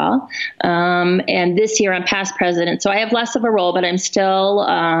Arkansas. And this year I'm past president. So I have less of a role, but I'm still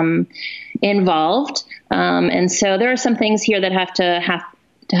involved. And so there are some things here that have to have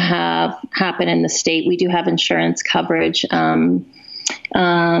happen in the state. We do have insurance coverage. And,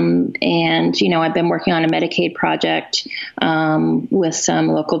 I've been working on a Medicaid project with some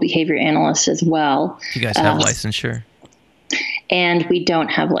local behavior analysts as well. You guys have licensure? And we don't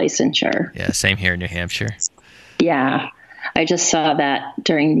have licensure. Yeah, same here in New Hampshire. Yeah. I just saw that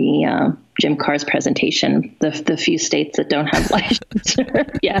during the Jim Carr's presentation, the few states that don't have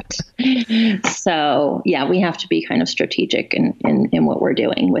licensure yet. So, yeah, we have to be kind of strategic in what we're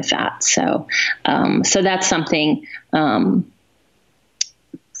doing with that. So that's something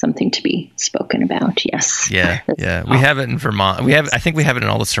to be spoken about. Yes. Yeah. We have it in Vermont. I think we have it in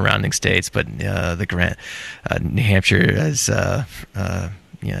all the surrounding states, but New Hampshire is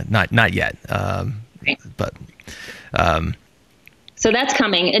not yet. But. So that's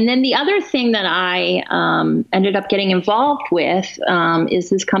coming. And then the other thing that I ended up getting involved with is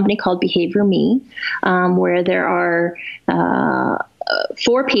this company called Behavior Me, where there are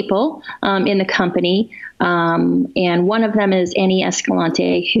 4 people in the company. And one of them is Annie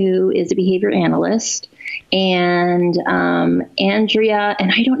Escalante, who is a behavior analyst. And Andrea,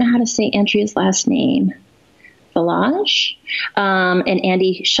 and I don't know how to say Andrea's last name, Valage, and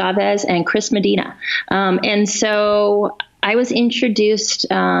Andy Chavez and Chris Medina. And so I was introduced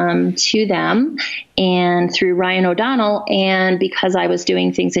to them and through Ryan O'Donnell, and because I was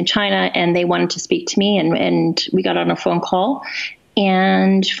doing things in China and they wanted to speak to me, and we got on a phone call.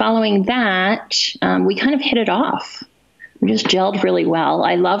 And following that, we kind of hit it off. We just gelled really well.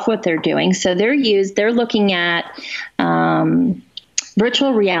 I love what they're doing. So they're looking at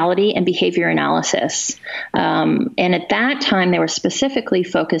virtual reality and behavior analysis. And at that time, they were specifically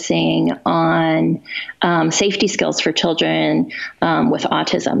focusing on safety skills for children with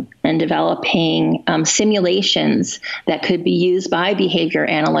autism and developing simulations that could be used by behavior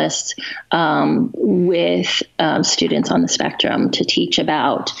analysts with students on the spectrum to teach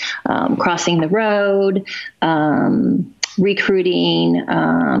about crossing the road, recruiting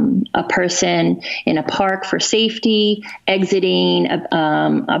a person in a park for safety, exiting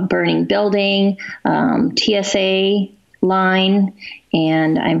a burning building, TSA line,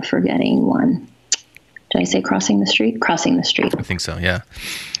 and I'm forgetting one. Did I say crossing the street? Crossing the street. I think so, yeah.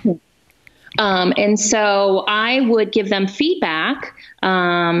 And so I would give them feedback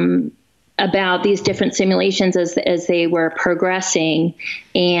about these different simulations as they were progressing,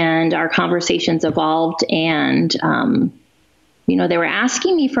 and our conversations evolved. And they were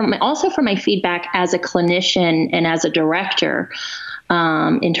asking me for my feedback as a clinician and as a director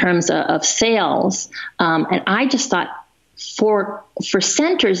in terms of sales. And I just thought for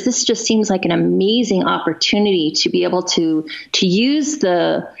centers, this just seems like an amazing opportunity to be able to use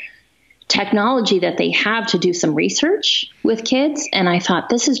the technology that they have to do some research with kids. And I thought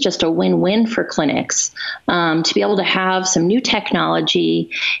this is just a win-win for clinics to be able to have some new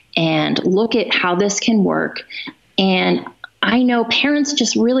technology and look at how this can work. And I know parents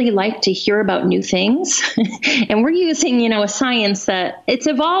just really like to hear about new things. And we're using, a science that it's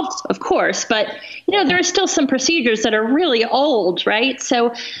evolved, of course, but, there are still some procedures that are really old, right?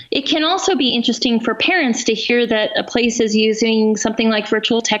 So it can also be interesting for parents to hear that a place is using something like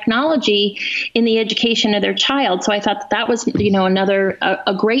virtual technology in the education of their child. So I thought that was, another,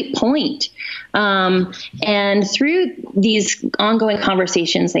 a great point. And through these ongoing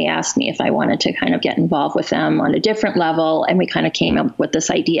conversations, they asked me if I wanted to kind of get involved with them on a different level. And we kind of came up with this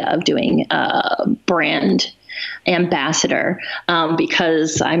idea of doing a brand ambassador,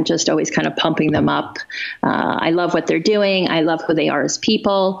 because I'm just always kind of pumping them up. I love what they're doing. I love who they are as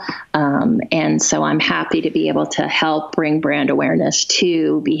people. And so I'm happy to be able to help bring brand awareness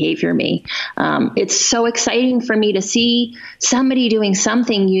to Behavior Me. It's so exciting for me to see somebody doing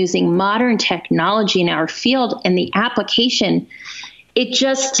something using modern technology in our field, and the application, it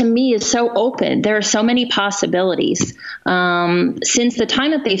just, to me, is so open. There are so many possibilities. Since the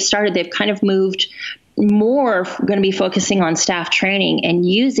time that they've started, they've kind of moved more going to be focusing on staff training and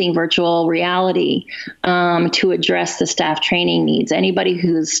using virtual reality to address the staff training needs. Anybody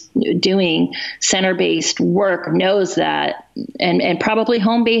who's doing center-based work knows that, and probably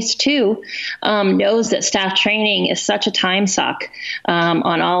home-based too, knows that staff training is such a time suck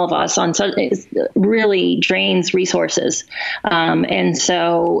on all of us. It really drains resources. And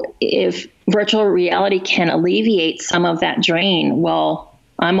so if virtual reality can alleviate some of that drain, well,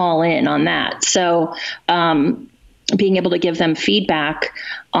 I'm all in on that. So being able to give them feedback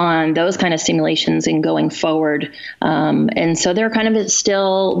on those kind of simulations and going forward. And so they're kind of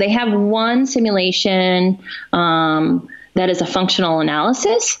still, they have one simulation that is a functional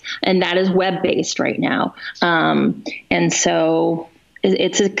analysis, and that is web-based right now. And so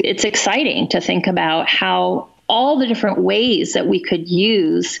it's exciting to think about how all the different ways that we could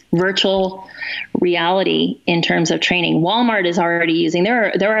use virtual reality in terms of training. Walmart is already using,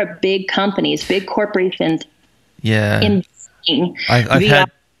 there are big companies, big corporations investing I've had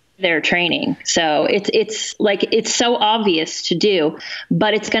their training. So it's so obvious to do,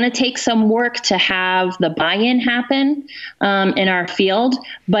 but it's going to take some work to have the buy-in happen in our field,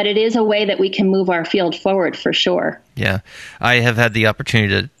 but it is a way that we can move our field forward for sure. Yeah. I have had the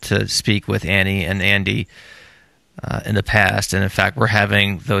opportunity to speak with Annie and Andy in the past, and in fact we're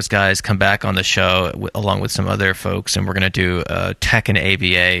having those guys come back on the show along with some other folks, and we're going to do a tech and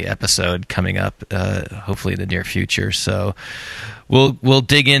ABA episode coming up hopefully in the near future. So we'll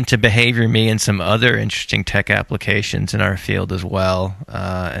dig into Behavior Me and some other interesting tech applications in our field as well,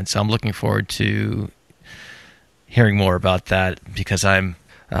 and so I'm looking forward to hearing more about that, because I'm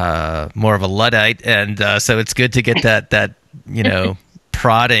more of a Luddite, and so it's good to get that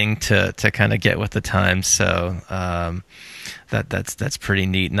prodding to kind of get with the times. So that's pretty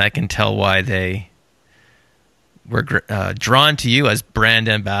neat, and I can tell why they were drawn to you as brand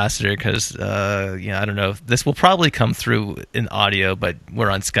ambassador, because I don't know, this will probably come through in audio, but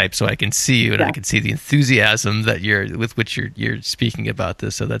we're on Skype, so I can see you, and I can see the enthusiasm that with which you're speaking about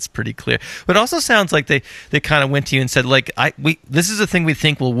this. So that's pretty clear. But it also sounds like they kind of went to you and said, like, this is a thing we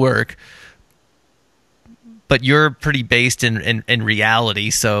think will work, but you're pretty based in reality,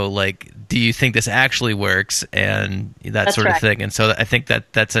 so like, do you think this actually works, and that's sort of thing. And so I think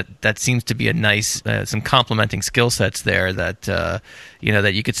that seems to be a nice some complementing skill sets there that that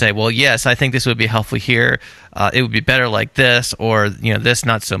you could say, well, yes, I think this would be helpful here. It would be better like this, or this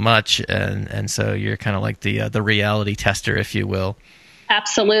not so much, and so you're kind of like the reality tester, if you will.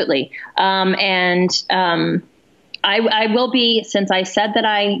 Absolutely, I will be, since I said that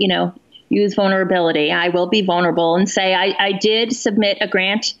I use vulnerability, I will be vulnerable and say I did submit a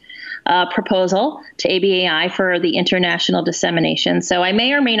grant proposal to ABAI for the international dissemination. So I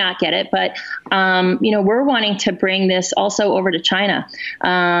may or may not get it, but we're wanting to bring this also over to China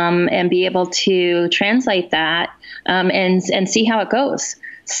and be able to translate that and see how it goes.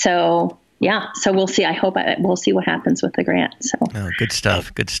 So yeah, so we'll see. I hope we'll see what happens with the grant. So good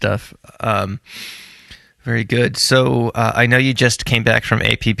stuff. Good stuff. Very good. So I know you just came back from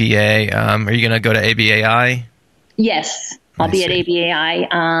APBA. Are you going to go to ABAI? Yes, I'll be at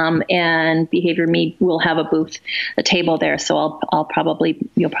ABAI, and Behavior Me will have a booth, a table there. So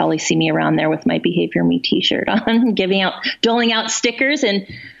you'll probably see me around there with my Behavior Me T-shirt on, doling out stickers and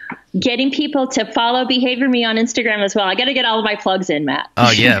getting people to follow Behavior Me on Instagram as well. I got to get all of my plugs in, Matt.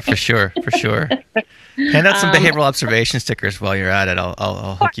 Oh yeah, for sure. Hand out some behavioral observation stickers while you're at it.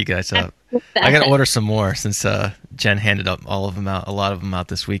 I'll hook you guys up. I got to order some more since Jen handed up a lot of them out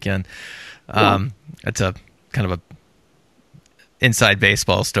this weekend. It's a kind of a inside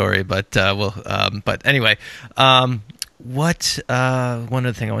baseball story, but but anyway, one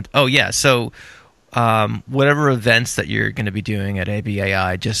other thing I want. Oh yeah, so whatever events that you're going to be doing at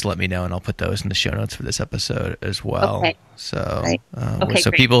ABAI, just let me know, and I'll put those in the show notes for this episode as well. Okay. So, Right. Okay, so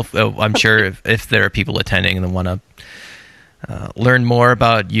great. people, I'm sure if there are people attending and they want to learn more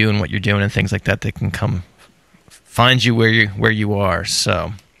about you and what you're doing and things like that, they can come find you where you are.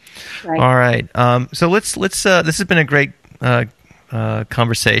 So, Right. all right. So let's. This has been a great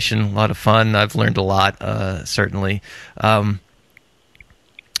conversation, a lot of fun. I've learned a lot, certainly.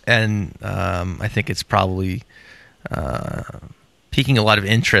 And I think it's probably piquing a lot of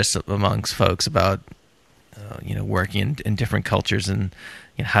interest amongst folks about working in different cultures and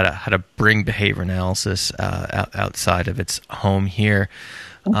how to bring behavior analysis outside of its home here.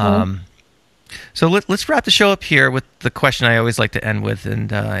 Mm-hmm. So let's wrap the show up here with the question I always like to end with,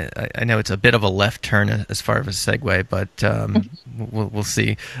 and I know it's a bit of a left turn as far as a segue, but we'll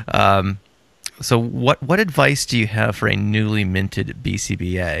see. So what advice do you have for a newly minted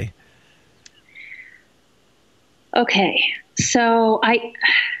BCBA? Okay, so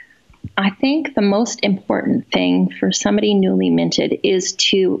I think the most important thing for somebody newly minted is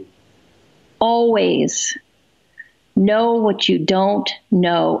to always know what you don't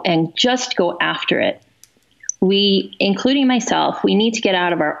know and just go after it. We, including myself, we need to get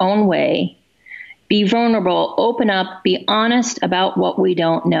out of our own way, be vulnerable, open up, be honest about what we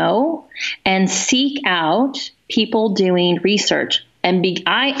don't know, and seek out people doing research. And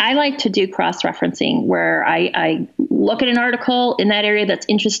I like to do cross-referencing where I look at an article in that area that's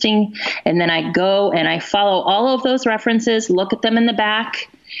interesting, and then I go and I follow all of those references, look at them in the back,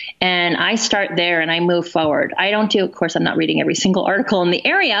 and I start there and I move forward. I don't do, of course, I'm not reading every single article in the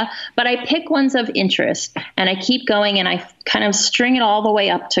area, but I pick ones of interest and I keep going and I kind of string it all the way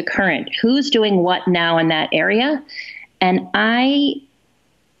up to current. Who's doing what now in that area? And I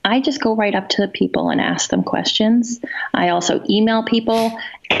just go right up to people and ask them questions. I also email people,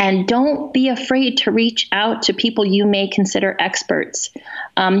 and don't be afraid to reach out to people you may consider experts.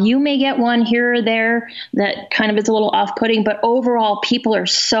 You may get one here or there that kind of is a little off-putting, but overall, people are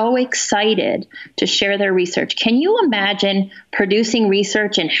so excited to share their research. Can you imagine producing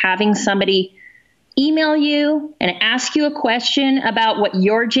research and having somebody email you and ask you a question about what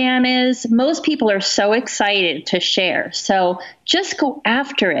your jam is? Most people are so excited to share. So just go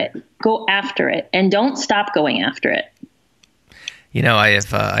after it. Go after it, and don't stop going after it.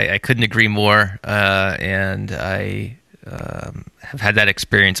 I couldn't agree more, and I have had that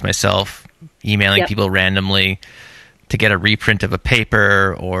experience myself, emailing people randomly to get a reprint of a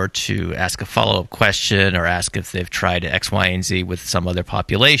paper or to ask a follow-up question or ask if they've tried X, Y, and Z with some other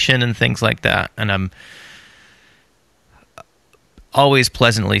population and things like that. And I'm always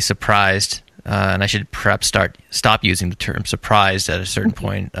pleasantly surprised, and I should perhaps stop using the term surprised at a certain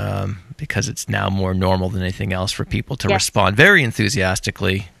point, because it's now more normal than anything else for people to respond very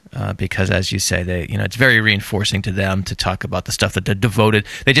enthusiastically, because, as you say, it's very reinforcing to them to talk about the stuff that they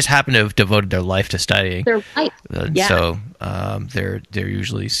just happen to have devoted their life to studying. They're right. So they're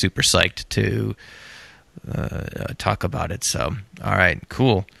usually super psyched to talk about it. So, all right,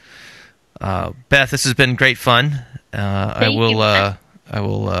 cool. Beth, this has been great fun. I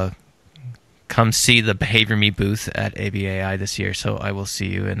will come see the Behavior Me booth at ABAI this year. So I will see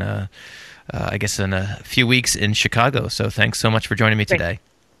you in a few weeks in Chicago. So thanks so much for joining me today.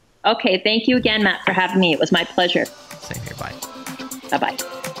 Okay, thank you again, Matt, for having me. It was my pleasure. Same here. Bye. Bye-bye.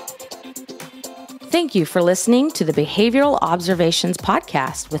 Thank you for listening to the Behavioral Observations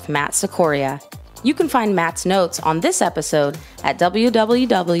Podcast with Matt Sikoria. You can find Matt's notes on this episode at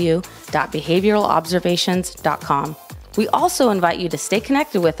www.behavioralobservations.com. We also invite you to stay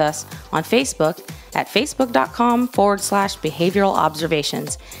connected with us on Facebook at facebook.com/behavioral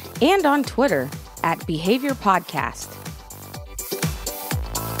observations and on Twitter at Behavior Podcast.